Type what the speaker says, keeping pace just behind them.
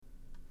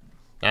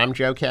I'm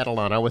Joe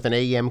Catalano with an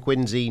AM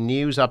Quincy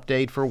news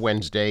update for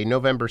Wednesday,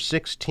 November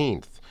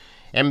 16th.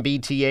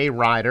 MBTA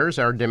riders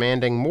are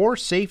demanding more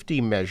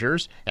safety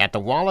measures at the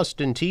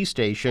Wollaston T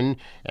station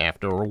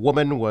after a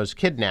woman was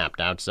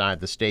kidnapped outside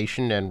the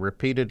station and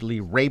repeatedly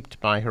raped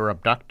by her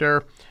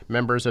abductor.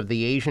 Members of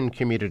the Asian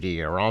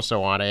community are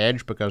also on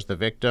edge because the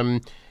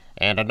victim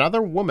and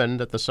another woman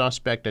that the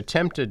suspect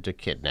attempted to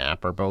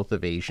kidnap are both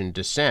of Asian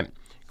descent.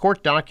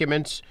 Court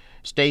documents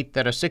state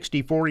that a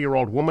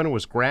 64-year-old woman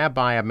was grabbed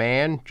by a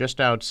man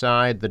just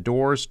outside the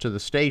doors to the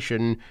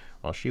station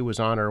while she was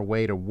on her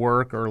way to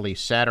work early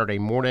Saturday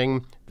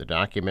morning. The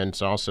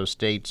documents also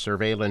state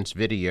surveillance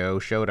video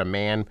showed a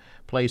man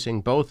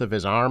placing both of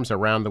his arms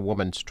around the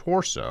woman's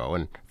torso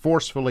and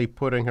forcefully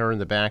putting her in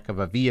the back of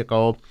a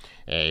vehicle.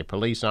 A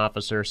police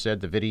officer said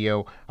the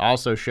video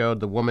also showed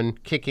the woman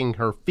kicking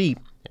her feet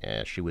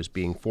as she was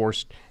being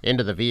forced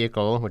into the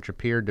vehicle, which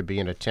appeared to be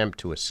an attempt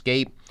to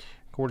escape.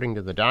 According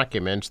to the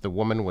documents, the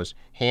woman was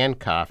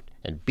handcuffed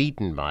and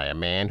beaten by a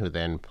man who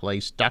then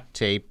placed duct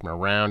tape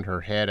around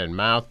her head and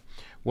mouth.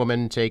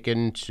 Woman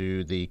taken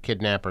to the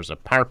kidnapper's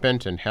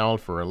apartment and held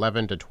for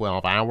 11 to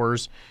 12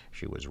 hours.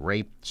 She was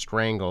raped,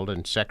 strangled,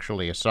 and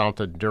sexually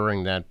assaulted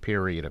during that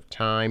period of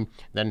time,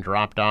 then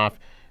dropped off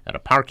at a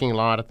parking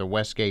lot at the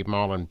Westgate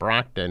Mall in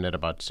Brockton at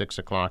about 6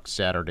 o'clock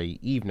Saturday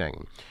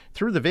evening.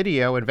 Through the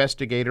video,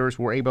 investigators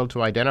were able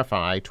to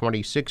identify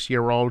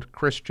 26-year-old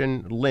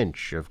Christian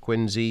Lynch of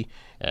Quincy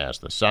as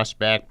the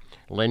suspect.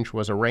 Lynch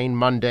was arraigned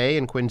Monday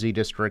in Quincy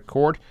District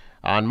Court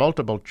on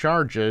multiple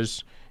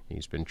charges.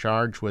 He's been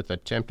charged with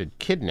attempted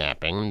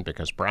kidnapping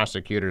because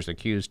prosecutors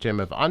accused him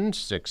of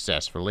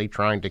unsuccessfully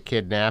trying to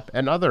kidnap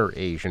another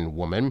Asian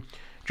woman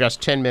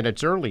just 10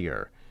 minutes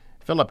earlier.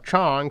 Philip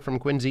Chong from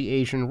Quincy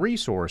Asian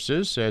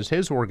Resources says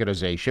his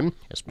organization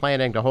is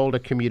planning to hold a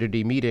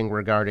community meeting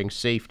regarding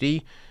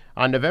safety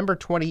on November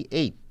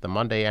 28th, the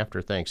Monday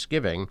after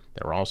Thanksgiving.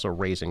 They're also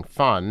raising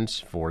funds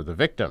for the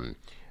victim.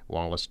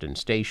 Wollaston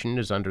Station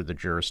is under the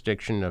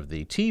jurisdiction of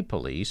the T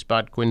Police,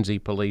 but Quincy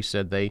Police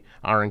said they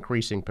are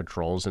increasing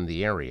patrols in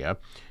the area.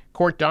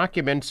 Court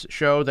documents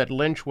show that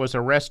Lynch was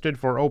arrested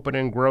for open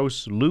and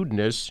gross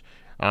lewdness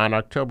on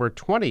October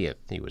 20th.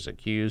 He was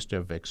accused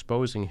of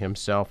exposing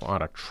himself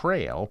on a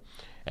trail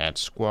at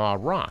Squaw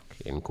Rock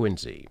in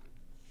Quincy.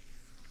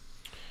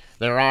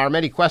 There are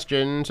many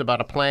questions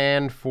about a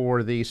plan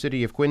for the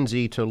city of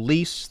Quincy to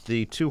lease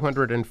the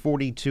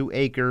 242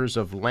 acres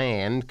of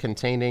land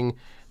containing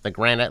the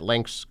Granite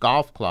Links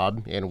Golf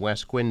Club in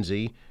West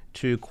Quincy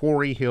to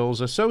Quarry Hills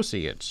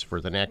Associates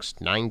for the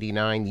next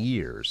 99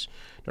 years.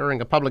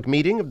 During a public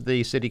meeting of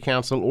the City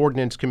Council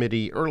Ordinance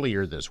Committee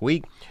earlier this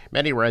week,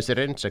 many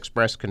residents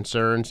expressed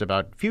concerns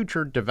about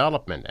future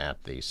development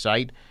at the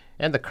site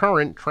and the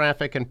current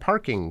traffic and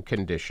parking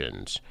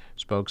conditions.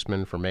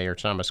 Spokesman for Mayor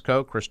Thomas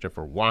Koch,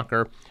 Christopher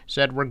Walker,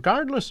 said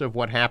regardless of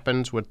what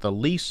happens with the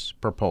lease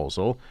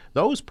proposal,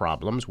 those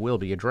problems will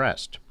be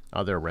addressed.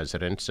 Other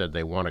residents said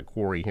they wanted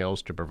Quarry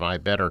Hills to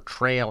provide better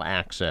trail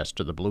access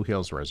to the Blue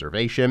Hills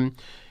Reservation,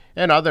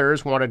 and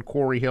others wanted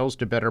Quarry Hills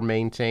to better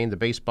maintain the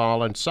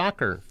baseball and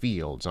soccer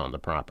fields on the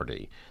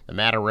property. The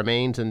matter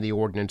remains in the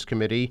Ordinance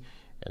Committee,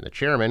 and the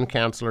chairman,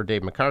 Councilor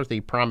Dave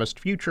McCarthy, promised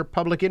future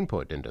public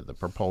input into the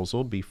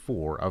proposal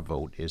before a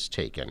vote is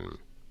taken.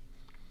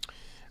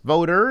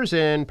 Voters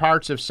in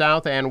parts of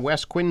South and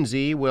West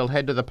Quincy will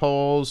head to the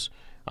polls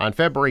on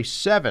February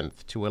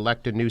 7th to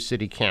elect a new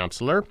city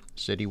councilor.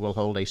 The city will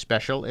hold a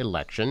special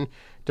election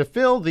to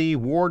fill the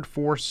Ward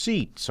 4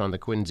 seats on the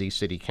Quincy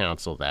City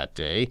Council that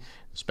day.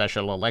 The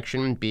special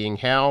election being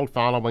held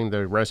following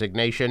the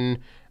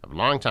resignation of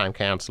longtime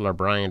councilor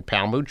Brian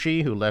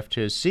Palmucci, who left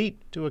his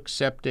seat to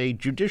accept a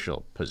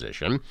judicial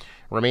position.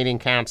 Remaining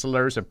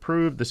councilors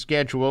approved the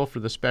schedule for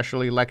the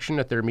special election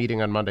at their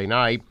meeting on Monday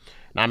night.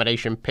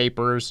 Nomination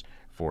papers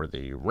for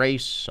the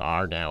race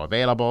are now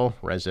available.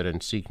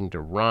 Residents seeking to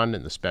run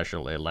in the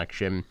special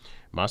election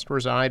must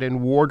reside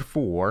in Ward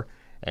 4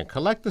 and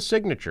collect the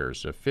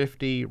signatures of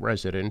 50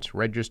 residents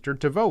registered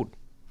to vote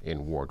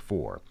in Ward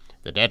 4.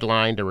 The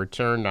deadline to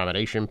return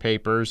nomination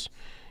papers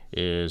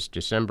is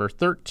December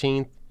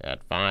 13th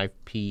at 5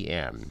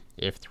 p.m.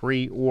 If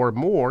 3 or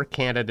more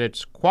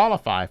candidates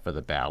qualify for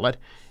the ballot,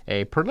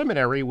 a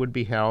preliminary would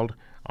be held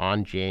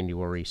on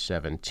January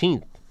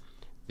 17th.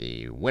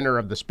 The winner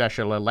of the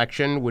special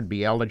election would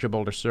be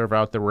eligible to serve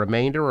out the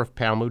remainder of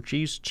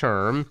Palmucci's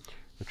term,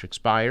 which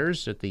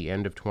expires at the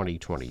end of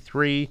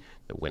 2023.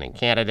 The winning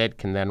candidate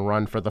can then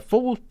run for the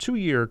full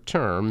 2-year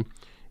term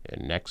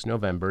in next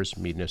November's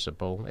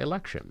municipal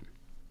election.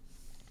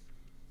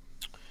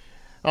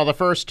 Well, the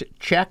first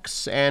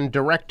checks and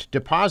direct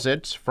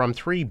deposits from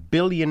 $3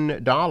 billion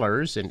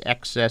in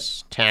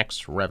excess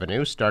tax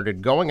revenue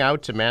started going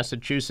out to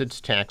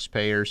Massachusetts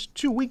taxpayers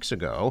 2 weeks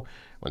ago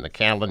when the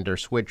calendar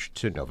switched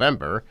to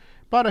November.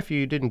 But if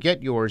you didn't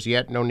get yours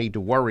yet, no need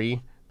to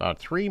worry. About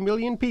 3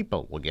 million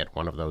people will get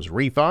one of those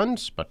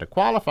refunds. But to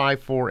qualify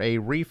for a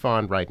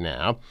refund right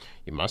now,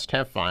 you must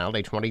have filed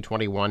a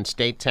 2021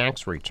 state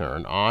tax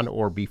return on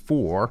or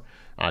before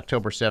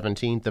October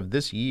 17th of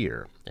this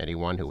year.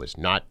 Anyone who has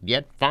not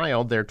yet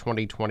filed their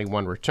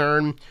 2021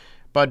 return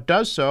but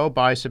does so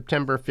by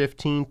September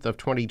 15th of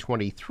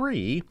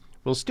 2023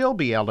 will still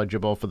be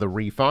eligible for the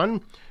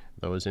refund.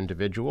 Those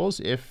individuals,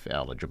 if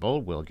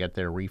eligible, will get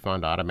their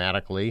refund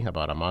automatically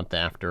about a month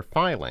after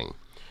filing.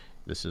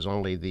 This is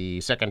only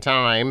the second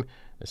time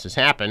this has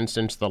happened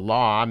since the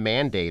law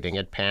mandating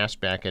it passed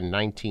back in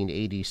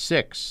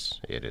 1986.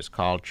 It is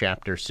called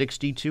Chapter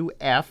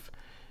 62F,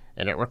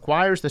 and it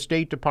requires the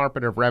State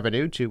Department of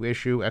Revenue to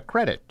issue a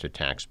credit to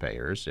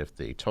taxpayers if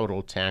the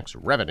total tax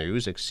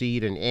revenues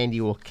exceed an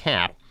annual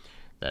cap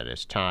that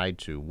is tied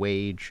to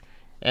wage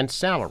and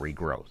salary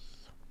growth.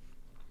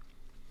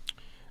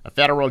 A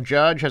federal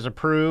judge has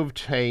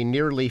approved a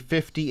nearly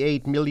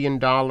 $58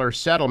 million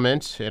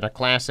settlement in a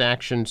class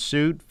action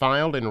suit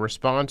filed in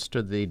response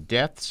to the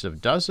deaths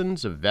of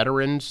dozens of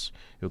veterans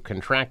who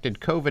contracted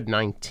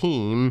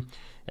COVID-19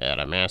 at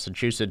a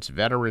Massachusetts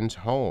veterans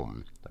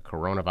home. The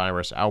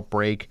coronavirus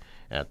outbreak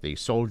at the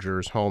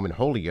Soldiers' Home in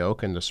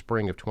Holyoke in the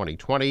spring of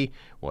 2020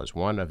 was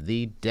one of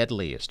the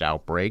deadliest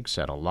outbreaks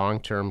at a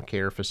long-term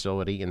care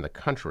facility in the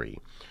country.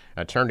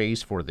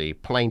 Attorneys for the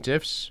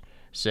plaintiffs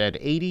said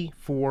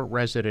 84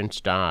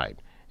 residents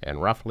died,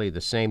 and roughly the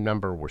same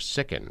number were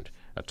sickened.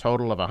 A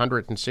total of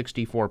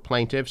 164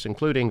 plaintiffs,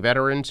 including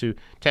veterans who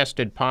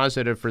tested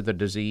positive for the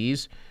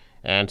disease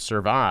and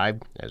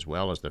survived, as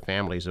well as the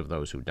families of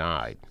those who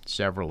died.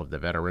 Several of the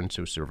veterans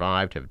who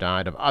survived have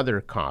died of other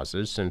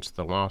causes since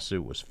the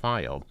lawsuit was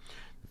filed.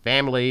 The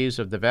families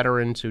of the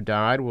veterans who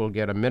died will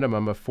get a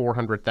minimum of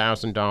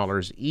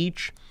 $400,000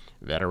 each.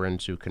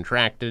 Veterans who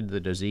contracted the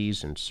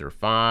disease and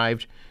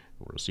survived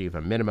will receive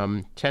a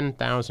minimum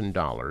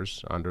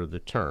 $10,000 under the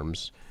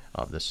terms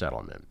of the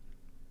settlement.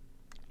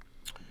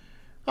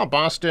 Well,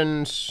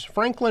 Boston's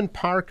Franklin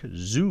Park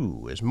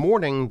Zoo is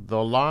mourning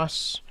the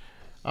loss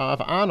of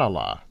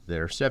Anala,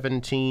 their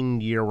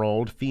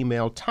 17-year-old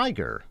female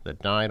tiger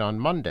that died on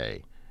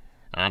Monday.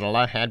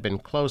 Anala had been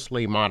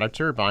closely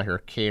monitored by her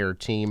care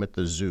team at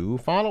the zoo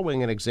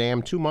following an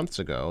exam 2 months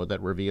ago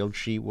that revealed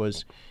she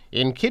was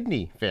in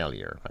kidney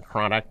failure, a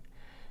chronic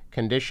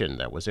condition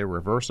that was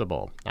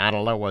irreversible.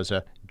 Anala was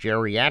a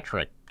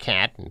geriatric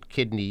cat, and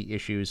kidney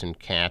issues in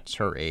cats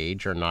her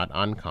age are not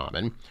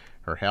uncommon.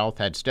 Her health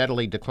had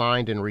steadily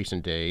declined in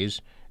recent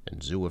days,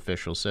 and zoo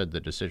officials said the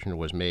decision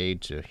was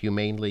made to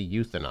humanely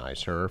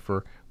euthanize her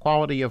for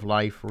quality of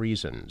life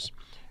reasons.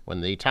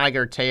 When the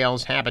tiger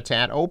tail's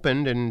habitat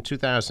opened in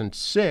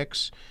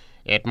 2006,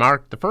 it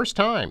marked the first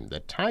time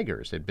that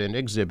tigers had been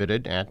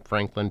exhibited at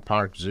Franklin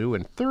Park Zoo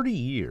in 30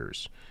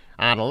 years.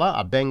 Anala,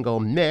 a Bengal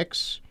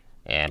mix,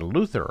 and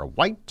Luther, a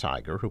white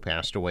tiger who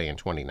passed away in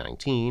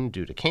 2019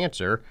 due to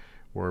cancer,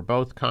 were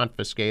both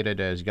confiscated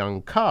as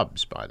young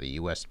cubs by the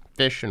U.S.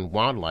 Fish and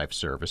Wildlife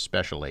Service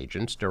special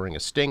agents during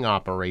a sting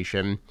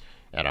operation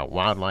at a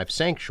wildlife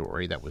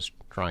sanctuary that was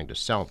trying to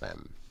sell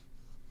them.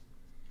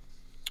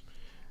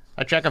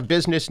 A check of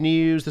business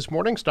news this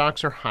morning.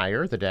 Stocks are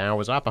higher. The Dow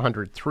was up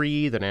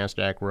 103. The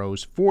Nasdaq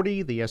rose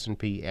 40. The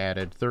S&P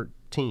added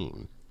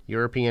 13.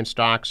 European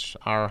stocks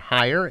are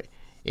higher.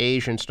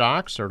 Asian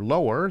stocks are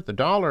lower. The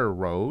dollar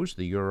rose.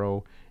 The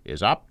euro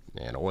is up.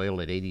 And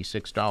oil at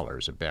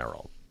 $86 a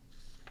barrel.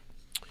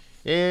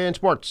 In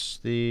sports,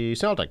 the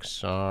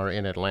Celtics are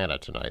in Atlanta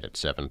tonight at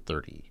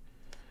 7:30.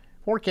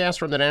 Forecast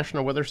from the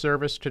National Weather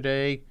Service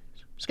today: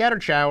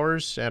 scattered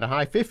showers at a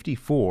high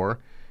 54.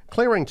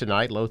 Clearing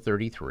tonight, low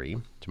 33.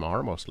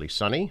 Tomorrow, mostly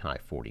sunny, high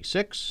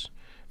 46.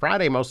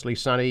 Friday, mostly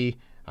sunny,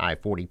 high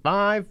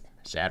 45.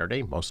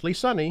 Saturday, mostly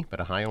sunny, but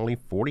a high only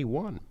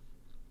 41.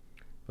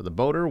 For the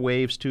boater,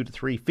 waves 2 to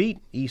 3 feet.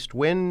 East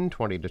wind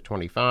 20 to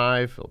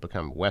 25. It'll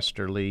become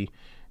westerly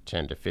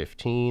 10 to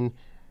 15.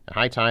 A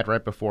high tide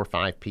right before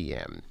 5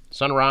 p.m.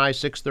 Sunrise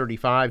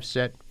 6:35,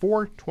 set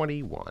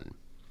 4:21.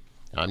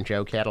 I'm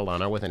Joe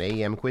Catalano with an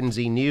AM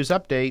Quincy News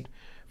Update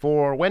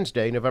for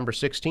Wednesday, November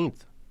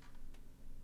 16th.